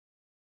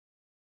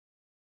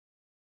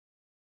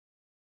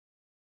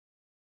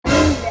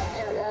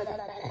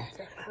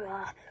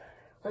Oh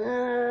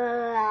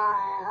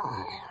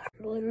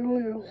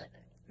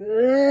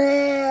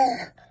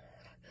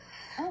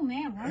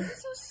man, why are you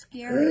so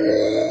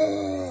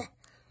scary?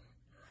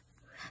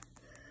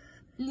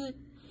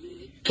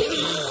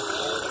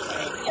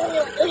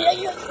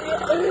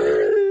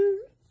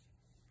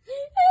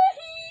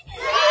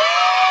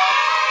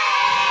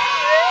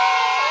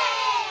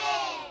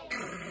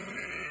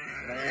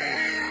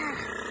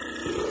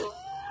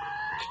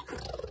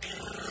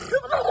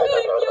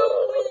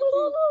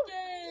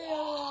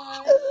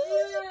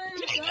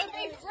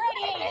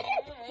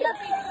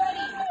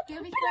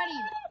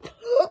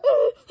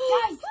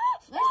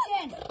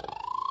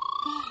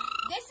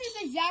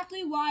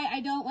 Exactly why I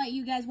don't let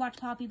you guys watch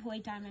Poppy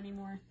Playtime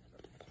anymore.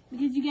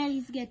 Because you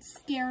guys get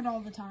scared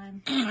all the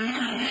time.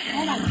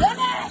 Oh my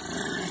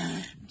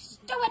goodness!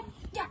 Stop it!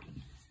 Yeah.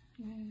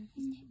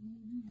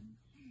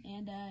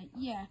 And,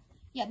 yeah.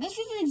 Yeah, this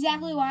is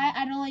exactly why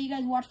I don't let you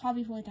guys watch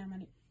Poppy Playtime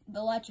anymore.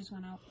 The light just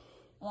went out.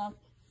 Hello?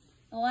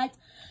 The light.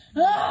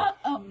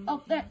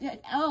 Oh, there.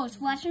 Oh, it's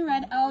flashing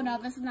red. Oh, no,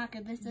 this is not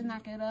good. This is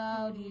not good.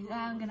 Oh, geez.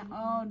 I'm gonna,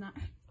 oh, no.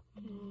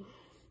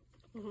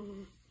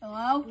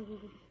 Hello?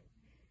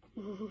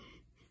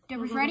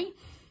 Deborah Freddy?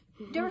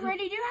 Deborah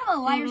Freddy, do you have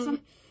a light or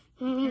something?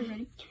 Deborah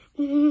Freddy?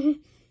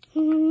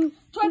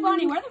 Toy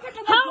Bonnie, where the frick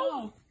did that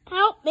go?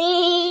 Help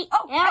me!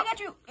 Oh, help. I got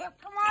you!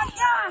 Come on,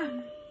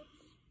 yeah!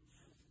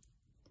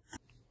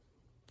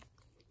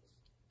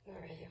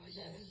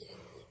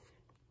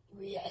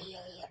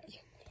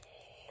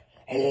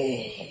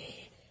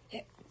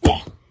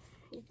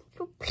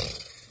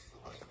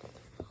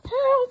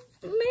 Help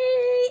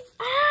me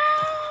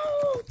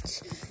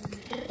out!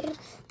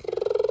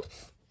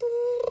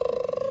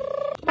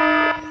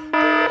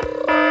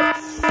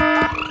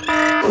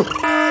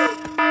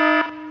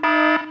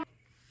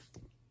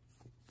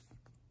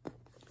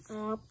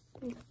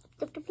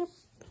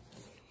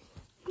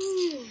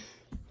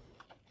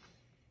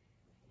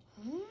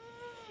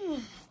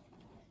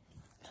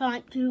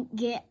 Time to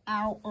get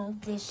out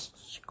of this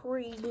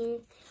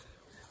screen.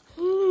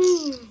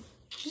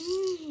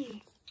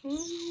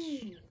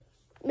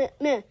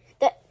 Man,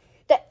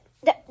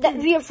 that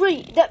via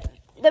Freddy, that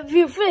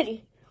via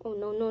Freddy. Oh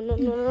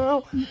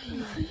no.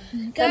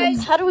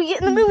 Guys, how do we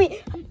get in the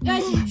movie?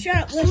 Guys, shut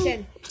up,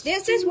 listen.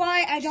 This is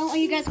why I don't let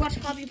you guys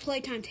watch Poppy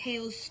Playtime.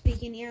 Tails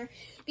speaking here.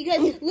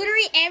 Because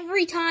literally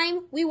every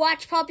time we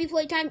watch Poppy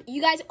Playtime,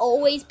 you guys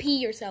always pee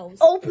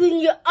yourselves. Open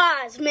your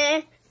eyes,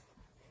 man.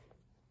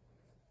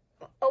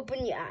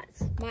 Open your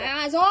eyes. My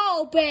eyes are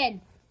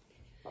open.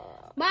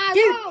 My eyes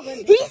Dude, are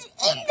open. he's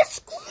in the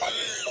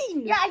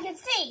screen. Yeah, I can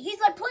see. He's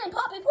like playing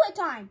Poppy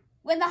Playtime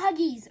when the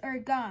Huggies are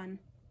gone.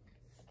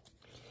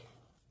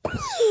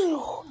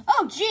 Oh,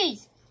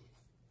 jeez.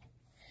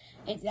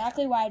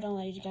 Exactly why I don't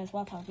let you guys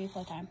watch Poppy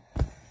Playtime.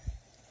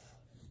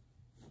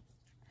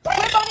 Toy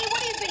Bunny,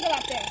 what do you think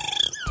about this?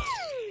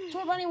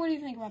 Toy Bunny, what do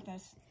you think about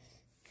this?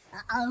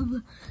 I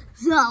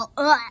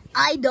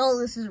know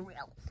this is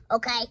real,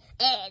 okay?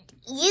 And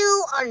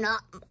you are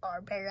not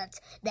our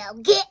parents. Now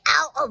get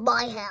out of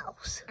my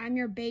house. I'm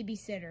your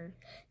babysitter.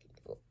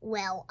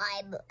 Well,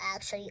 I'm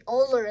actually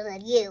older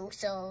than you,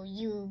 so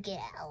you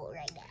get out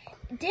right now.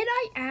 Did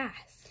I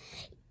ask?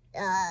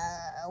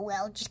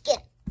 Well, just get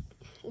it.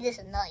 This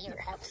is not your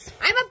house.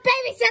 I'm a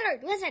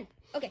babysitter. Listen.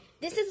 Okay,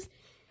 this is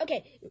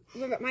okay.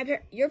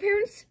 Remember, your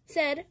parents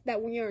said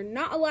that when you're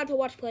not allowed to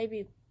watch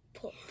play.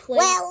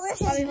 Well, this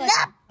is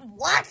not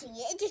watching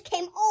it. It just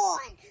came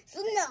on.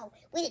 So no,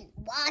 we didn't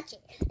watch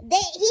it.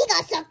 He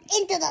got sucked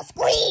into the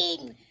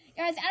screen.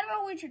 Guys, I don't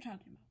know what you're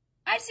talking about.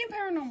 I've seen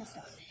paranormal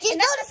stuff. Just go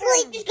to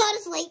sleep. Just go to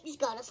sleep. Just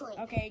go to sleep.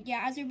 Okay,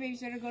 yeah. As your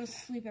babysitter, go to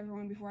sleep,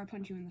 everyone, before I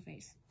punch you in the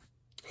face.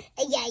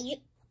 Yeah, you.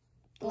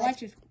 The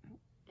lights just.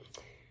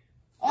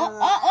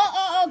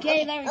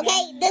 Okay, there we go.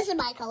 Okay, this is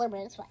my color, but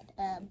it's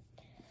fine.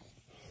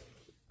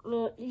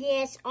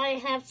 Yes, I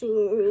have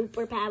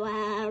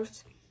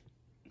superpowers.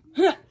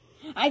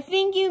 I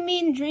think you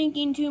mean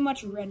drinking too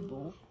much Red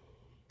Bull.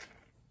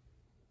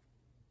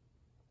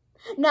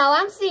 No,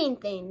 I'm seeing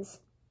things.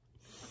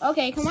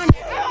 Okay, come on.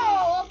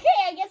 Oh,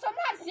 okay, I guess I'm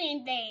not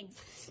seeing things.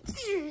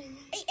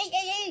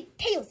 Hey,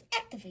 Tails,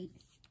 activate.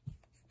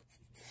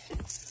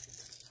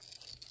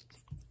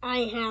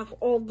 I have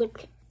all the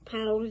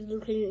powers you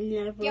can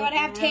never Yeah, but I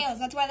have tails.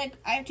 That's why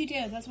I have two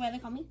tails. That's why they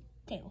call me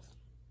Tails.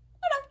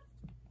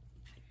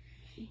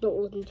 Don't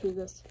listen to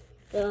this.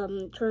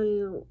 Turn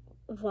your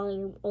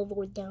volume all the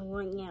way down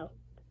right now.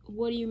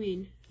 What do you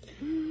mean?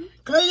 No.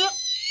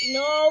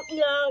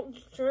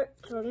 Turn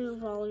your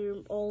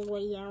volume all the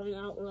way down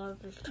out loud.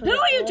 Who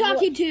are you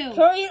talking to?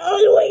 Turn it all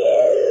the way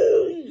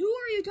in. Who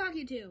are you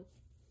talking to?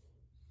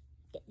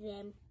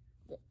 Them.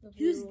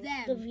 Who's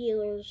them? The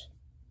viewers.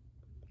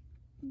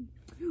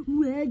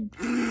 Red.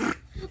 Oh,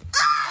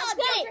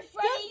 Dr.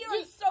 Freddy,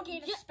 you're so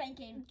getting a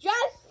spanking.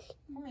 Just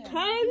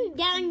turn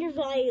down your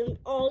volume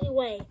all the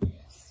way.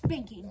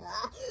 Spanking.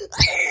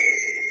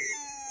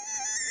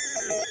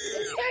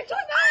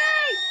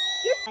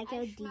 Like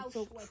a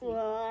diesel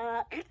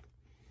truck.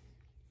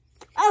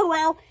 Oh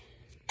well.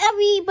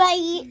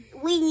 everybody,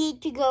 we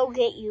need to go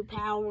get you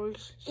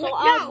powers. So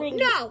I'll bring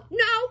no.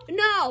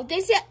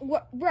 This is,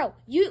 bro.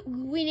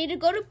 We need to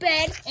go to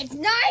bed. It's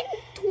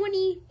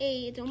 9:28.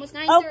 It's almost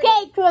 9:30.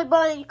 Okay, Toy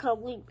Bunny,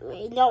 come with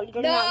me. No,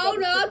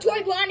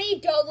 Toy Bunny,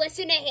 don't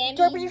listen to him.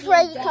 Derpy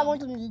Freddy, come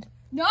with me.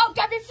 No,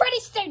 Derpy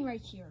Freddy's staying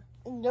right here.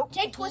 Nope.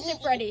 Take Twisted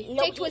Freddy.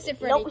 Take Twisted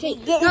Freddy. Nope.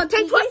 Take Twisted.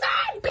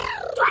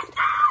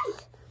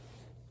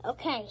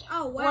 Okay.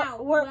 Oh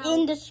wow. We're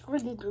in the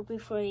screen, Derpy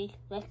Freddy.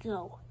 Let's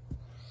go.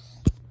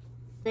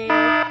 There.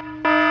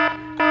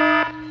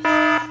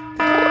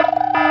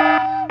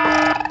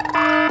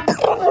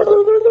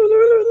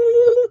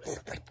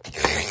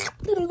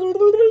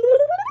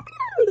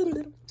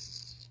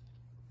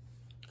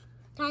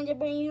 Time to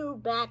bring you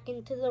back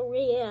into the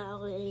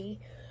reality.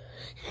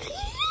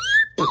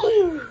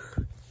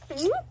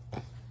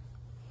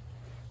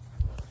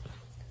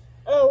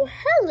 Oh,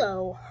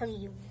 hello,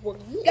 honey.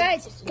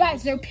 Guys,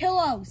 they're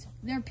pillows.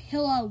 They're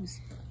pillows.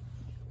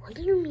 What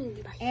do you mean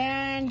by that?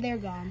 And they're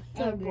gone.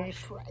 Oh, great.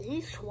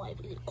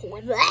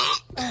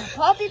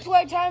 Puppy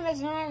playtime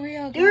is not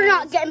real, guys. You're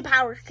not getting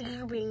powers because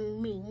you're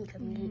being mean to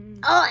me.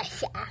 Oh,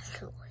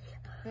 actually.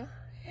 Huh?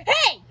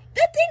 Hey!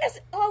 That thing is...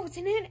 Oh, it's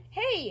an ant.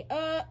 Hey,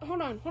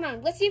 hold on.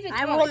 Let's see if it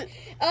talks.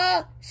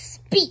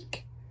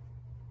 Speak.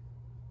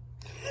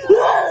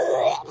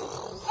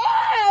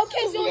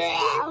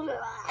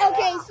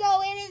 Okay,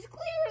 so it is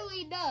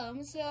clearly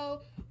dumb,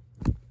 so...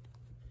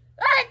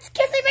 it's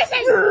Kissy Missy! I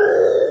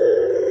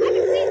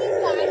haven't seen these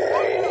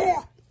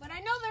guys, but I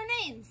know their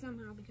names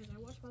somehow because I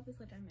watched Puppy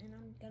Playtime and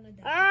I'm gonna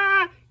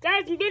die.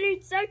 Guys, I'm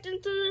getting sucked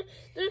into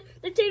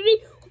the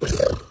TV.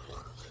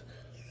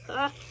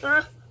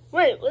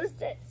 Wait, what is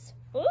this?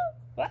 Oh,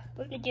 what?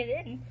 Let me get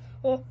in.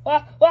 Let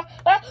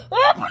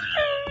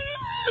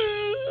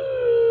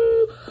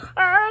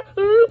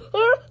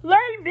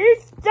me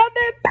stop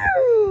it.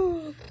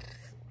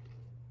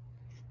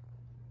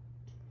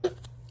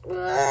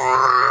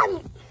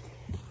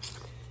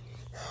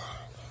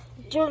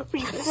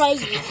 Derpy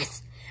Freddy.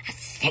 I'm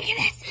sick of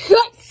this.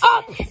 Shut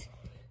up!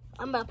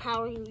 I'm about to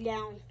power you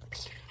down.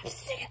 I'm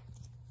sick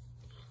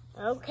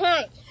of Okay.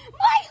 My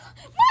wife!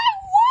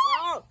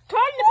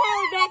 Turn the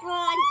power back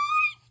on.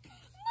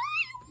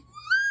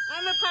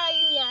 I'm gonna power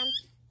you down.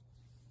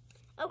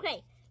 Okay,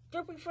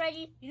 Derpy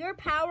Freddy, your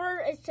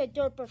power is to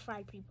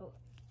derpify people.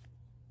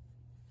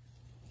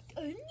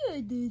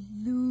 Another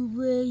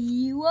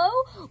superhero?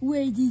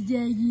 What does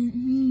that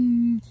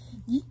mean?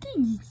 This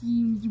kind of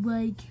seems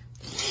like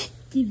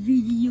the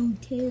video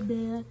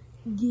about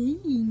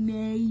gaming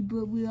made,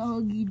 but we're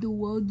Huggy the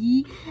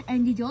Wuggy,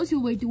 and it's also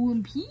like the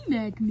one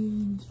PMac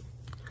made.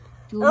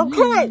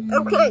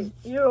 Okay.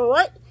 You know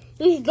what?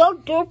 Let's go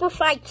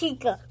derpify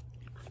Chica.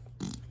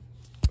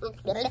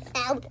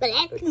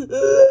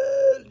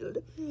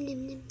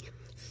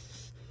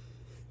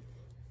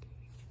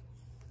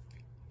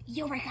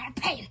 You were gonna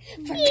pay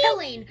for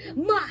killing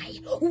my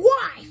wife!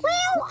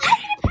 Well,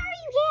 I'm gonna power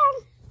you down.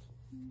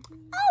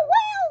 Oh,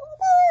 well.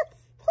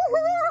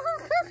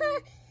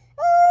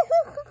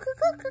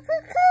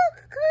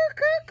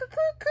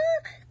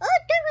 Oh,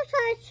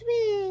 derpify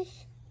me.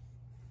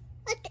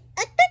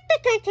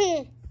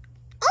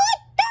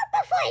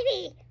 Derpify me.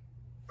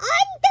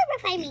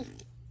 Derpify me.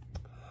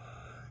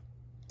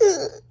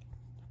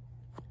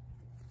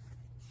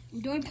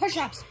 I'm doing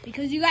push-ups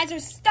because you guys are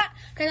stuck.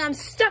 Because I'm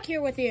stuck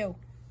here with you.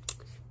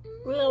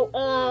 Well,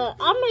 I'm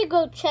gonna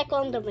go check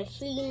on the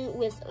machine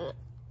with. What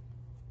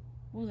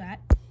was that?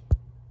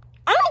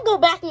 I'm gonna go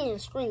back in the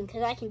screen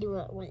because I can do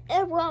it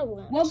whenever I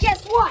want. Well,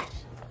 guess what?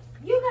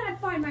 You gotta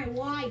find my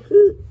wife.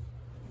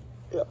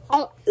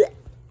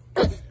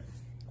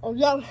 Oh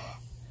no!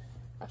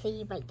 Okay,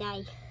 you might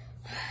die.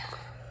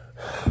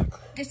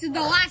 This is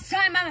the last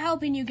time I'm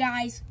helping you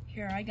guys.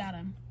 Here, I got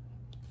him.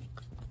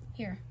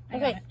 Here, I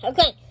got it.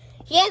 Okay.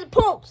 He has a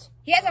pulse.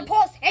 He has a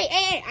pulse.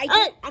 Hey,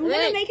 I'm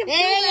gonna make him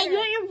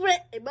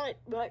feel better.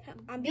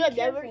 I'm being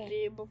careful.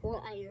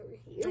 Before I ever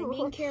hear. I'm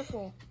being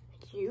careful.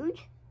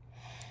 Huge.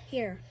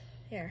 Here.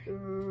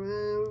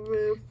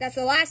 That's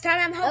the last time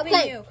I'm helping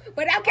you.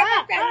 But I'll get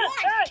my friend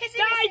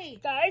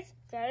wife.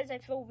 Guys, I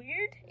feel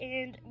weird.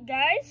 And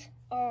guys,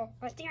 I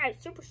think I have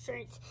super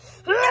strength.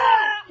 I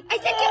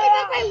said give me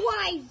back my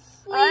wife.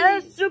 Please. I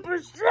have super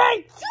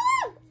strength.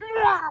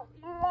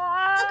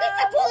 Okay,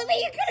 stop pulling me.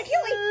 You're gonna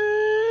kill me.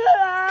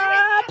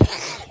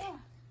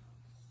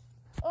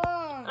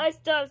 I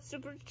still have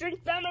super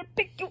strength. I'm gonna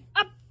pick you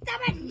up.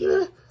 Stop it.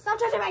 Stop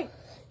touching me.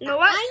 You know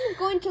what? I'm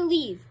going to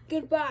leave.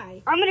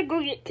 Goodbye. I'm gonna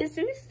go get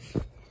Kisses.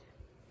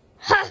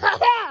 Ha ha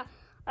ha!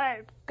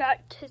 I've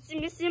got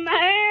Kisses in my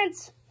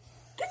hands.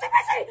 Kisses,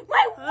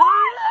 my wife.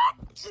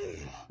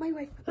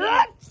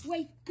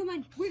 Wait, come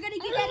on. We're gonna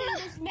get out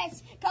of this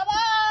mess. Come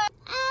on.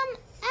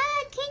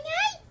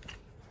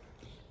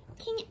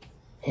 Can you?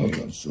 I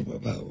got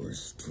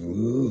superpowers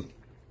too.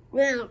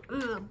 Well,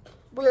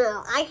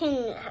 I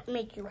can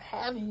make you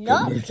have Give me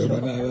nuts.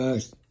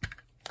 superpowers.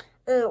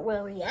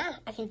 Well, yeah,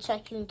 I can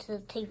check you into the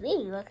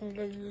TV. I can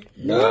give you.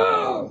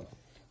 No!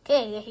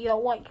 Okay, if you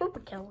don't want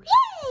superpowers.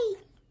 Yay!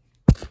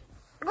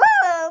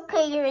 Whoa,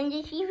 Okay, you're in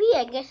the TV.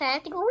 I guess I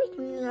have to go with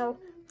you now.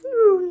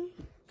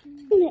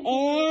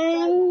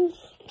 And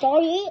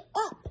start it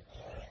up.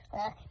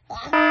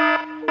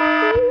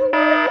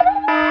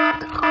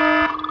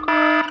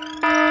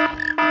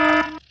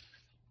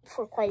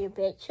 For quite a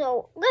bit,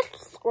 so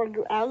let's sort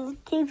you out of the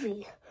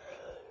TV.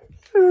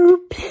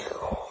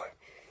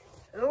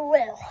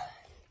 Well,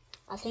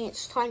 I think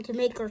it's time to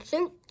make our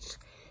suits.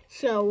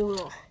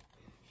 So,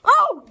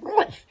 oh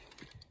gosh!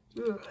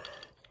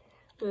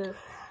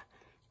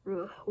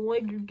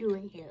 What are you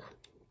doing here?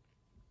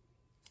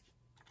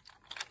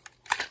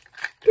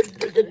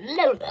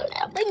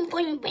 Bing,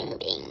 bing, bing,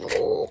 bing.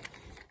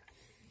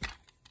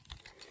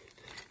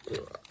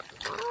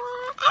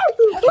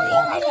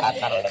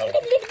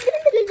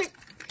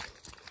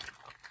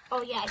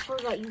 Oh yeah, I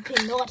forgot you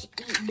cannot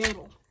eat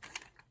metal.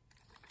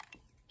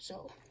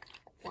 So,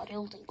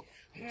 Quadrille Dingle.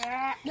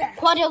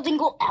 Quadrille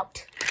Dingle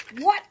out.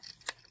 What?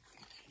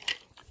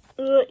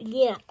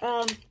 Yeah,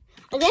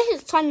 I guess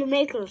it's time to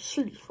make our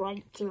suits,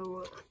 right?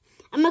 So,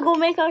 I'm gonna go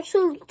make our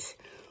suits.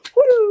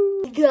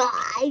 Woo!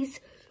 Guys,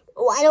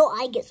 why don't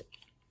I get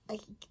I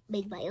can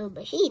make my own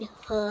machine?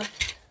 Okay,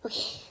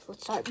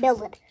 let's start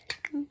building.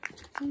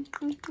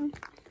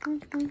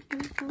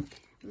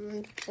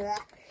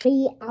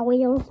 3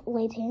 hours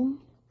later.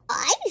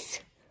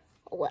 Guys?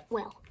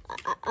 Well,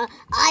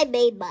 I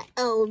made my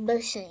own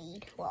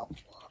machine. Well,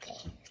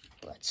 okay,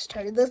 let's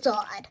turn this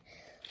on.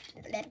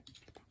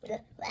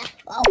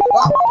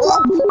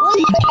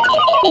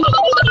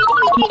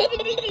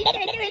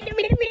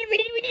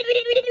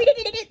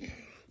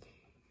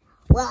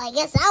 Well, I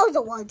guess that was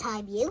a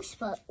one-time use,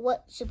 but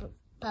what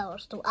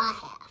superpowers do I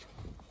have?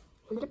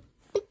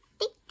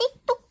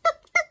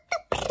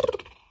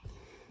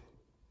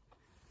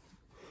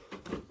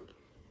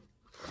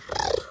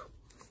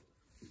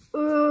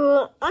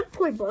 I'm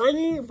quite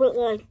body, but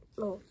like,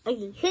 I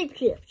can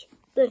shapeshift.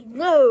 There's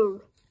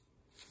no,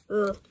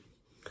 I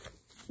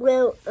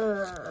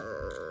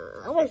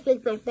want to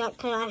think like that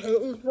kind of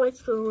hate his voice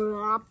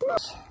for,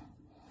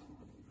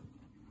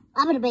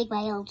 I'm gonna make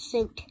my own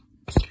suit.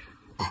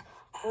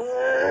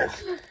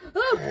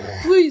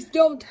 Please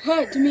don't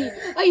hurt me.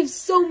 I have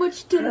so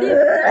much to live.